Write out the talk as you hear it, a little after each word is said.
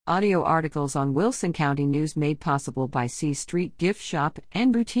Audio articles on Wilson County News made possible by C Street Gift Shop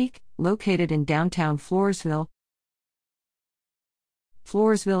and Boutique, located in downtown Floresville.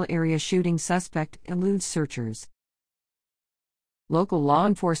 Floresville area shooting suspect eludes searchers. Local law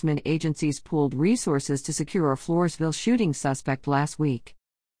enforcement agencies pooled resources to secure a Floresville shooting suspect last week.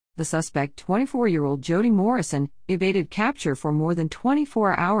 The suspect, 24-year-old Jody Morrison, evaded capture for more than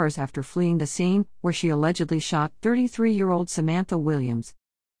 24 hours after fleeing the scene, where she allegedly shot 33-year-old Samantha Williams.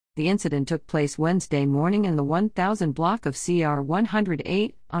 The incident took place Wednesday morning in the 1000 block of CR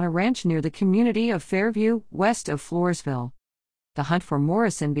 108 on a ranch near the community of Fairview, west of Floresville. The hunt for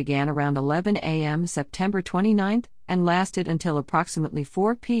Morrison began around 11 a.m. September 29 and lasted until approximately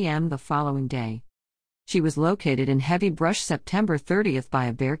 4 p.m. the following day. She was located in heavy brush September 30 by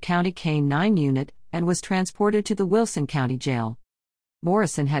a Bexar County K-9 unit and was transported to the Wilson County Jail.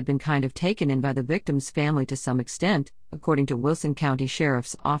 Morrison had been kind of taken in by the victim's family to some extent, according to Wilson County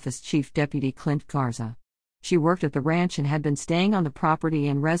Sheriff's Office Chief Deputy Clint Garza. She worked at the ranch and had been staying on the property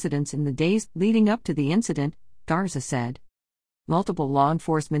and residence in the days leading up to the incident, Garza said. Multiple law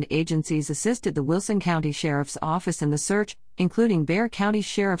enforcement agencies assisted the Wilson County Sheriff's Office in the search, including Bexar County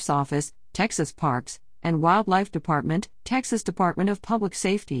Sheriff's Office, Texas Parks and Wildlife Department, Texas Department of Public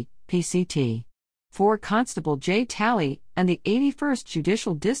Safety, PCT. 4 Constable J. Talley, and the 81st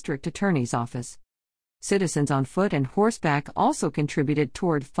Judicial District Attorney's Office. Citizens on foot and horseback also contributed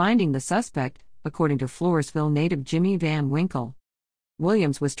toward finding the suspect, according to Floresville native Jimmy Van Winkle.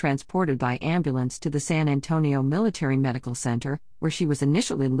 Williams was transported by ambulance to the San Antonio Military Medical Center, where she was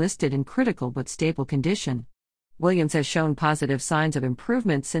initially listed in critical but stable condition. Williams has shown positive signs of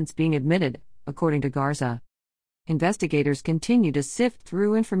improvement since being admitted, according to Garza. Investigators continue to sift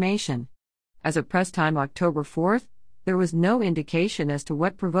through information. As of press time October 4, there was no indication as to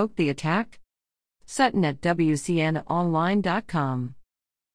what provoked the attack. Sutton at WCNonline.com